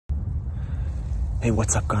Hey,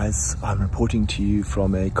 what's up guys? I'm reporting to you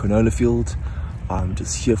from a canola field. I'm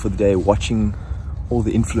just here for the day watching all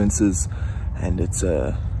the influences, and it's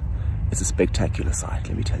a spectacular sight,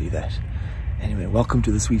 let me tell you that. Anyway, welcome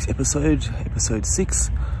to this week's episode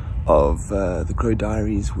 6 of the Grow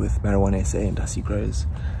Diaries with Marijuana SA and Dassiegrows.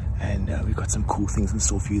 And we've got some cool things in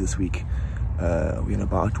store for you this week. We're in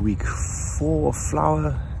about week 4 of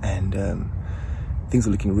flower, and things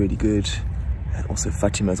are looking really good. And also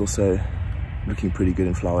Fatima is also looking pretty good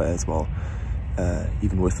in flower as well,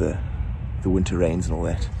 even with the winter rains and all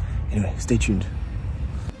that. Anyway, stay tuned.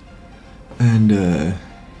 And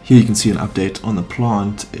here you can see an update on the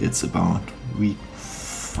plant. It's about week,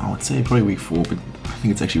 I would say probably week 4, but I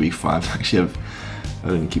think it's actually week 5. Actually, I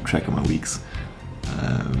don't keep track of my weeks.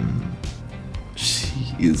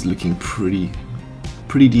 She is looking pretty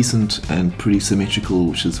decent and pretty symmetrical,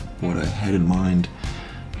 which is what I had in mind.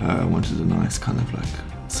 I wanted a nice kind of like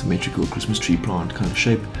symmetrical Christmas tree plant kind of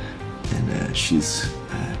shape, and she's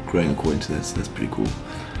growing according to that, so that's pretty cool.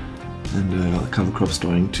 And the cover crop's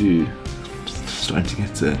starting to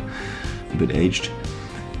get a bit aged,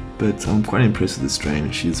 but I'm quite impressed with this strain.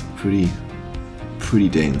 She's pretty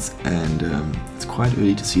dense, and it's quite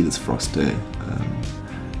early to see this frost there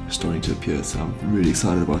starting to appear, so I'm really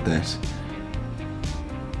excited about that.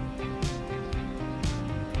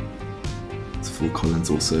 Phil Collins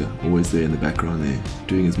also always there in the background there,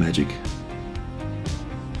 doing his magic.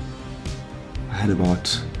 I had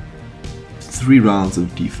about 3 rounds of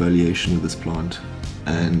defoliation of this plant,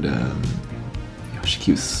 and she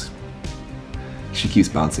keeps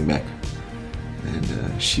bouncing back,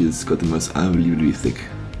 and she's got the most unbelievably thick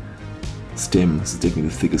stem. This is definitely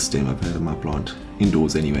the thickest stem I've had on my plant,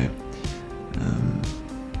 indoors anyway.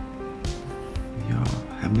 Yeah,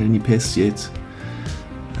 haven't had any pests yet.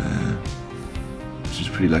 Which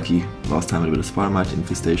is pretty lucky. Last time I had a bit of spider mite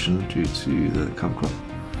infestation due to the cover crop.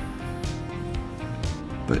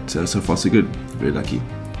 But so far so good, very lucky.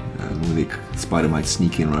 Normally spider might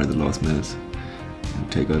sneak in right at the last minute and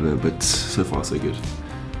take over, but so far so good.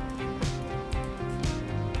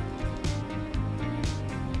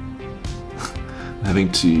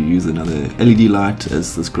 Having to use another LED light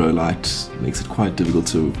as this grow light makes it quite difficult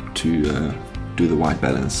to do the white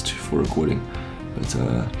balance for recording. But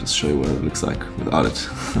just show you what it looks like without it.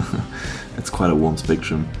 It's quite a warm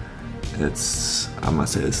spectrum. I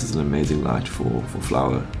must say, this is an amazing light for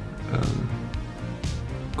flower.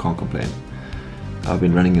 Can't complain. I've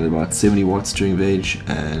been running at about 70 watts during veg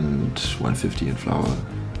and 150 in flower.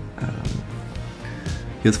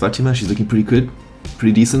 Here's Fatima. She's looking pretty good,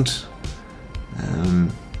 pretty decent.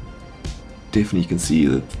 Definitely you can see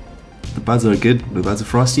that the buds are good. The buds are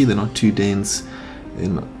frosty. They're not too dense. They're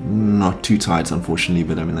not too tight, unfortunately,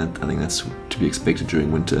 but I mean, I think that's to be expected during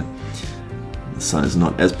winter. The sun is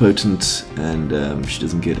not as potent, and she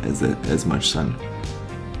doesn't get as much sun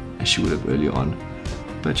as she would have earlier on.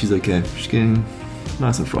 But she's okay. She's getting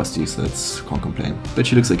nice and frosty, so can't complain. But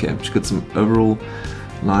she looks okay. She's got some overall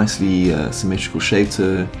nicely symmetrical shape to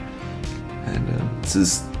her, and this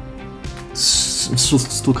is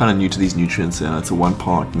still kind of new to these nutrients. It's a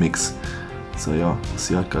 1-part mix, so yeah, we'll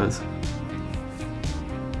see how it goes.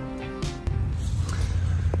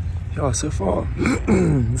 Yeah, so far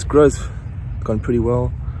this grow's gone pretty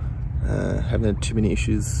well. Haven't had too many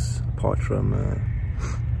issues apart from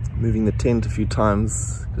moving the tent a few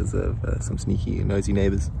times because of some sneaky nosy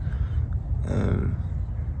neighbors.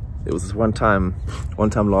 There was this one time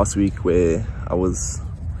last week where I was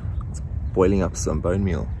boiling up some bone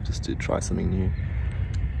meal just to try something new,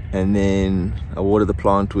 and then I watered the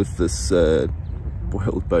plant with this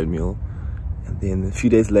boiled bone meal, and then a few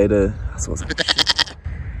days later I saw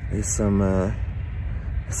there's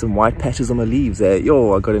some white patches on the leaves there.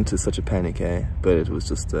 Yo, I got into such a panic, but it was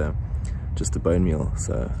just the bone meal,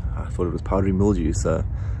 so I thought it was powdery mildew, so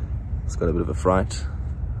it's got a bit of a fright.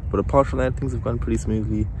 But apart from that, things have gone pretty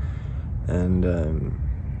smoothly, and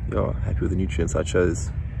yeah, happy with the nutrients I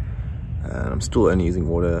chose. And I'm still only using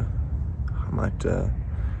water. I might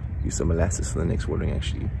use some molasses for the next watering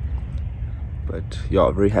actually. But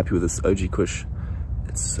yeah, very happy with this OG Kush.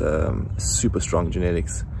 It's super strong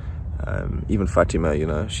genetics. Even Fatima, you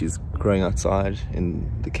know, she's growing outside in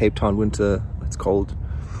the Cape Town winter. It's cold,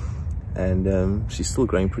 and she's still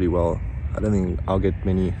growing pretty well. I don't think I'll get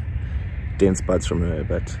many dense buds from her,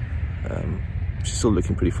 but she's still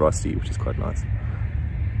looking pretty frosty, which is quite nice.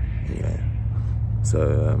 Anyway,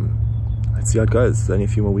 so let's see how it goes. There's only a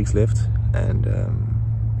few more weeks left, and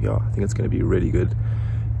yeah, I think it's going to be really good.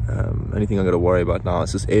 Only thing I'm going to worry about now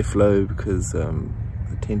is just airflow, because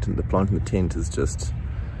the plant in the tent is just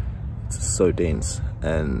so dense,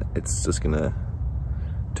 and it's just gonna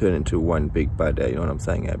turn into one big bud, you know what I'm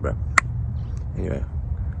saying, bro? Anyway,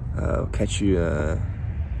 catch you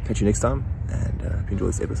next time, and hope you enjoy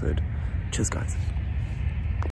this episode. Cheers, guys.